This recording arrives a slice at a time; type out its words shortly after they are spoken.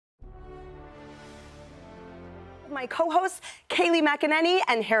My co-hosts, Kayleigh McEnany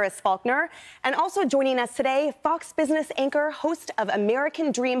and Harris Faulkner. And also joining us today, Fox Business anchor, host of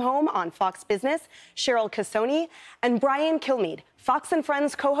American Dream Home on Fox Business, Cheryl Casoni, and Brian Kilmeade, Fox &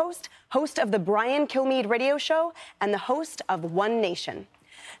 Friends co-host, host of the Brian Kilmeade Radio Show, and the host of One Nation.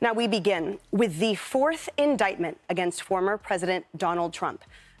 Now we begin with the fourth indictment against former President Donald Trump.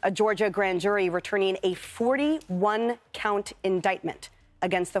 A Georgia grand jury returning a 41-count indictment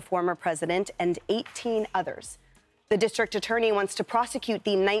against the former president and 18 others. The district attorney wants to prosecute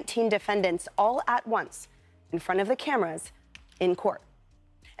the 19 defendants all at once in front of the cameras in court.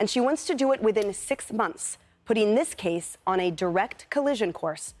 And she wants to do it within 6 months, putting this case on a direct collision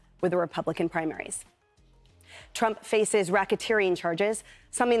course with the Republican primaries. Trump faces racketeering charges,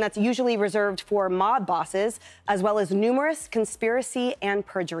 something that's usually reserved for mob bosses, as well as numerous conspiracy and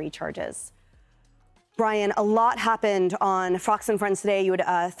perjury charges. Brian, a lot happened on Fox & Friends today. You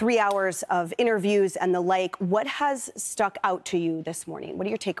had 3 hours of interviews and the like. What has stuck out to you this morning? What are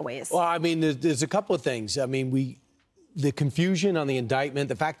your takeaways? Well, I mean, there's a couple of things. I mean, the confusion on the indictment,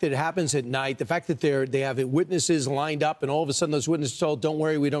 the fact that it happens at night, the fact that they have witnesses lined up and all of a sudden those witnesses told, don't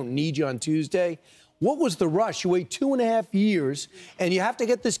worry, we don't need you on Tuesday. What was the rush? You wait 2.5 years, and you have to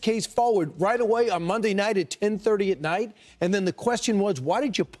get this case forward right away on Monday night at 10:30 at night. And then the question was, why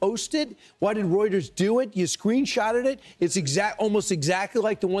did you post it? Why did Reuters do it? You screenshotted it. It's almost exactly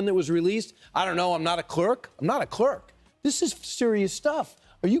like the one that was released. I don't know. I'm not a clerk. I'm not a clerk. This is serious stuff.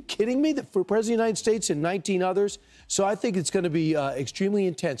 Are you kidding me? That for President of the United States and 19 others? So I think it's going to be extremely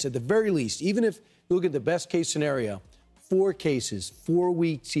intense. At the very least, even if you look at the best case scenario, 4 cases, 4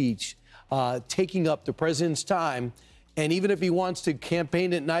 weeks each, taking up the president's time. And even if he wants to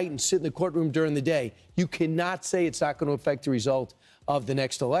campaign at night and sit in the courtroom during the day, you cannot say it's not going to affect the result of the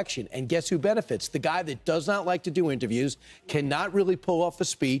next election. And guess who benefits? The guy that does not like to do interviews, cannot really pull off a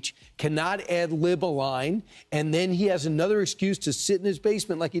speech, cannot ad-lib a line, and then he has another excuse to sit in his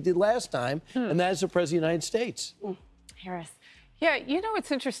basement like he did last time, and that is the President of the United States. Harris. Yeah, you know,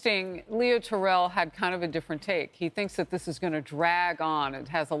 it's interesting. Leo Terrell had kind of a different take. He thinks that this is going to drag on. It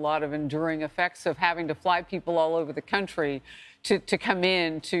has a lot of enduring effects of having to fly people all over the country to come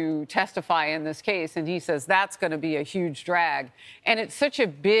in to testify in this case. And he says that's going to be a huge drag. And it's such a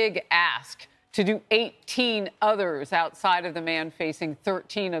big ask to do 18 others outside of the man facing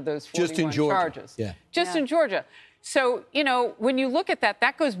 13 of those 41 Just in Georgia. charges. Yeah. Just in Georgia. So, you know, when you look at that,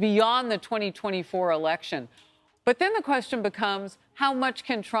 that goes beyond the 2024 election. But then the question becomes, how much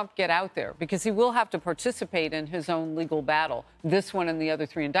can Trump get out there? Because he will have to participate in his own legal battle, this one and the other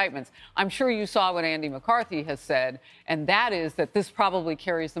 3 indictments. I'm sure you saw what Andy McCarthy has said, and that is that this probably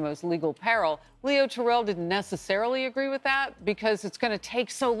carries the most legal peril. Leo Terrell didn't necessarily agree with that because it's going to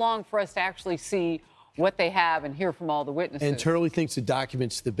take so long for us to actually see what they have and hear from all the witnesses. And Turley thinks the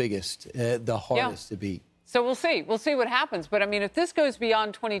document's the biggest, the hardest to beat. So we'll see. We'll see what happens. But, I mean, if this goes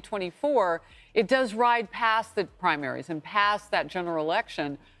beyond 2024, it does ride past the primaries and past that general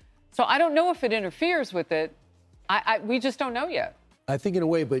election. So I don't know if it interferes with it. We just don't know yet. I think in a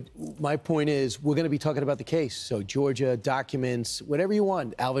way, but my point is we're going to be talking about the case. So Georgia, documents, whatever you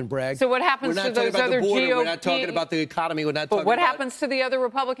want, Alvin Bragg. So what happens to those other GOP? We're not talking about the economy. We're not talking about... But what happens to the other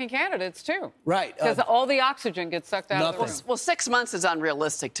Republican candidates, too? Right. Because all the oxygen gets sucked out of the room. Well, 6 months is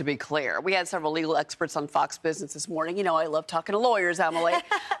unrealistic, to be clear. We had several legal experts on Fox Business this morning. You know, I love talking to lawyers, Emily.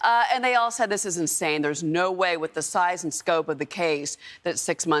 And they all said this is insane. There's no way with the size and scope of the case that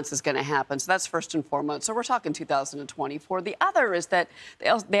 6 months is going to happen. So that's first and foremost. So we're talking 2024. The other is that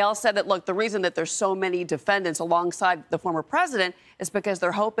they all said that, look, the reason that there's so many defendants alongside the former president is because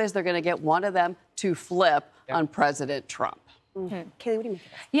their hope is they're going to get one of them to flip on President Trump. Kayleigh, what do you make of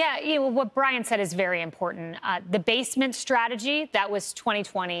that? Yeah, you know, what Brian said is very important. The basement strategy, that was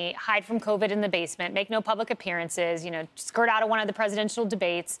 2020, hide from COVID in the basement, make no public appearances, you know, skirt out of one of the presidential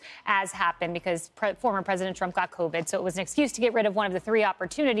debates, as happened because former President Trump got COVID. So it was an excuse to get rid of one of the 3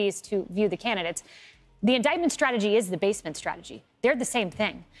 opportunities to view the candidates. The indictment strategy is the basement strategy. They're the same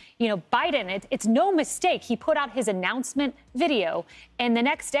thing. You know, Biden, it's no mistake. He put out his announcement video, and the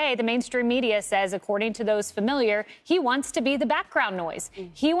next day, the mainstream media says, according to those familiar, he wants to be the background noise.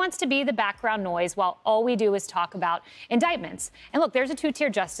 He wants to be the background noise while all we do is talk about indictments. And look, there's a 2-tier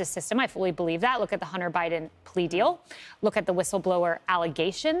justice system. I fully believe that. Look at the Hunter Biden plea deal. Look at the whistleblower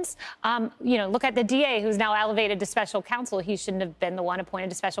allegations. You know, look at the DA who's now elevated to special counsel. He shouldn't have been the one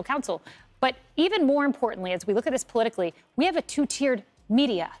appointed to special counsel. But even more importantly, as we look at this politically, we have a 2-tiered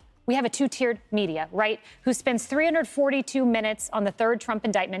media. We have a 2-tiered media, right, who spends 342 minutes on the 3rd Trump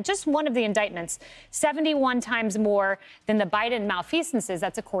indictment, just one of the indictments, 71 times more than the Biden malfeasances.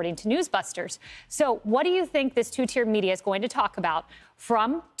 That's according to Newsbusters. So what do you think this 2-tiered media is going to talk about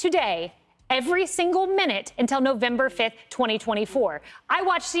from today every single minute until November 5th, 2024. I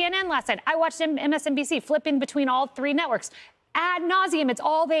watched CNN last night. I watched MSNBC, flipping between all three networks. Ad nauseum, it's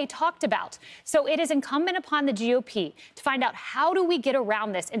all they talked about. So it is incumbent upon the GOP to find out how do we get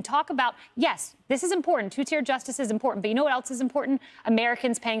around this and talk about, yes, this is important. Two-tier justice is important. But you know what else is important?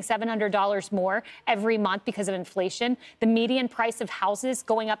 Americans paying $700 more every month because of inflation. The median price of houses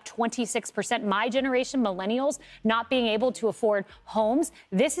going up 26%. My generation, millennials, not being able to afford homes.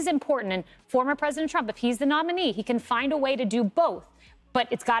 This is important. And former President Trump, if he's the nominee, he can find a way to do both. But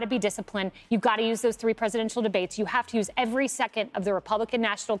it's got to be discipline. You've got to use those 3 presidential debates. You have to use every second of the Republican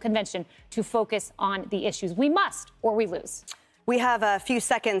National Convention to focus on the issues. We must, or we lose. We have a few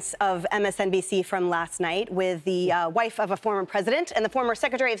seconds of MSNBC from last night with the wife of a former president and the former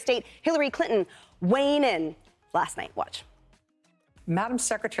Secretary of State Hillary Clinton weighing in last night. Watch. Madam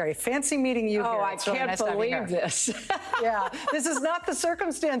Secretary, fancy meeting you here. Oh, I can't believe this. Yeah, this is not the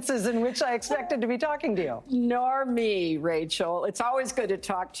circumstances in which I expected to be talking to you. Nor me, Rachel. It's always good to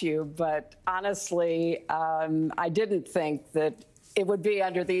talk to you, but honestly, I didn't think that it would be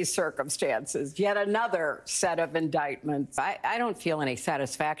under these circumstances. Yet another set of indictments. I don't feel any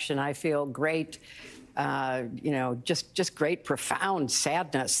satisfaction. I feel great, just great, profound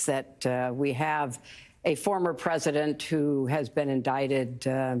sadness that we have a former president who has been indicted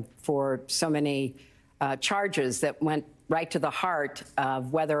for so many charges that went right to the heart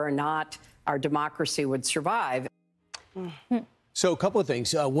of whether or not our democracy would survive. So a couple of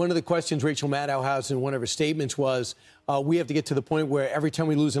things. One of the questions Rachel Maddow has in one of her statements was, we have to get to the point where every time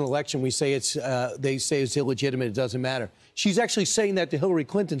we lose an election, we say they say it's illegitimate, it doesn't matter. She's actually saying that to Hillary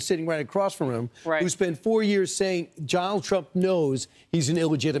Clinton, sitting right across from him, who spent 4 years saying Donald Trump knows he's an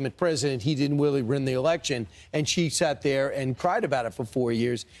illegitimate president. He didn't really win the election. And she sat there and cried about it for 4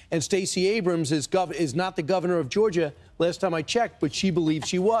 years. And Stacey Abrams is not the governor of Georgia, last time I checked, but she believes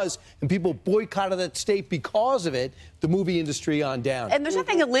she was. And people boycotted that state because of it, the movie industry on down. And there's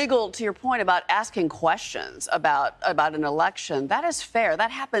nothing illegal, to your point, about asking questions about an election. That is fair.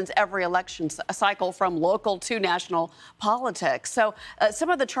 That happens every election cycle, from local to national politics. So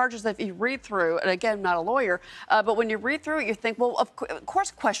some of the charges that you read through, and again, I'm not a lawyer, but when you read through it, you think, well, of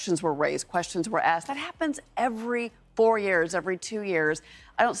course questions were raised, questions were asked. That happens every 4 years, every 2 years.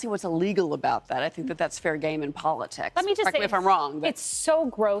 I don't see what's illegal about that. I think that that's fair game in politics. Let me just say, if I'm wrong. But it's so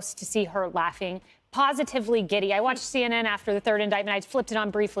gross to see her laughing, positively giddy. I watched CNN after the third indictment. I flipped it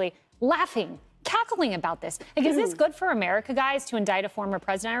on briefly, laughing, cackling about this. Like, is this good for America, guys, to indict a former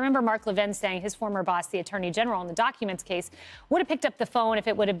president? I remember Mark Levin saying his former boss, the attorney general in the documents case, would have picked up the phone if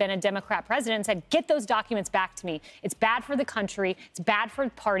it would have been a Democrat president and said, get those documents back to me. It's bad for the country. It's bad for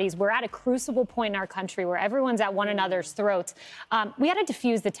parties. We're at a crucible point in our country where everyone's at one another's throats. We had to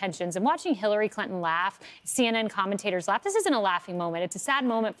diffuse the tensions. And watching Hillary Clinton laugh, CNN commentators laugh, this isn't a laughing moment. It's a sad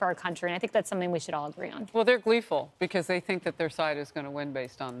moment for our country. And I think that's something we should all agree on. Well, they're gleeful because they think that their side is going to win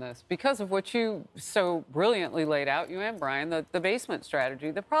based on this. Because of what you so brilliantly laid out, you and Brian, the basement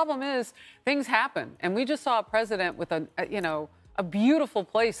strategy. The problem is things happen. And we just saw a president with a beautiful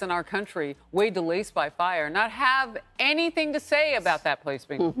place in our country laid to waste by fire, not have anything to say about that place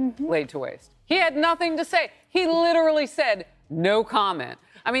being laid to waste. He had nothing to say. He literally said, no comment.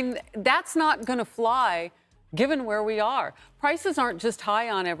 I mean, that's not going to fly given where we are. Prices aren't just high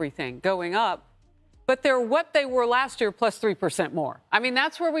on everything going up, but they're what they were last year plus 3% more. I mean,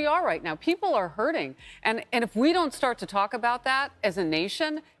 that's where we are right now. People are hurting. And if we don't start to talk about that as a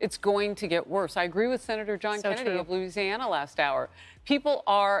nation, it's going to get worse. I agree with Senator John Kennedy of Louisiana last hour. People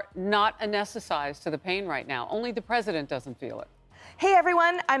are not anesthetized to the pain right now. Only the president doesn't feel it. Hey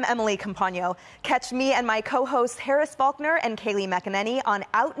everyone, I'm Emily Campagno. Catch me and my co-hosts Harris Faulkner and Kaylee McEnany on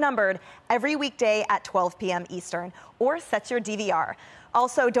Outnumbered every weekday at 12 p.m. Eastern, or set your DVR.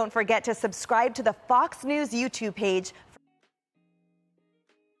 Also, don't forget to subscribe to the Fox News YouTube page.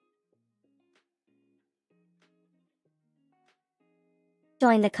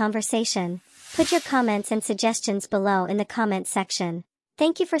 Join the conversation. Put your comments and suggestions below in the comment section.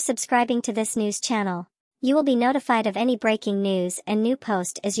 Thank you for subscribing to this news channel. You will be notified of any breaking news and new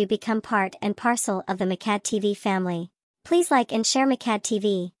post as you become part and parcel of the MCAD TV family. Please like and share MCAD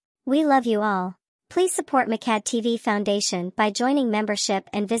TV. We love you all. Please support MCAD TV Foundation by joining membership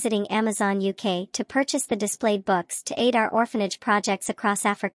and visiting Amazon UK to purchase the displayed books to aid our orphanage projects across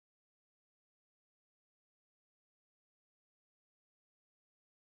Africa.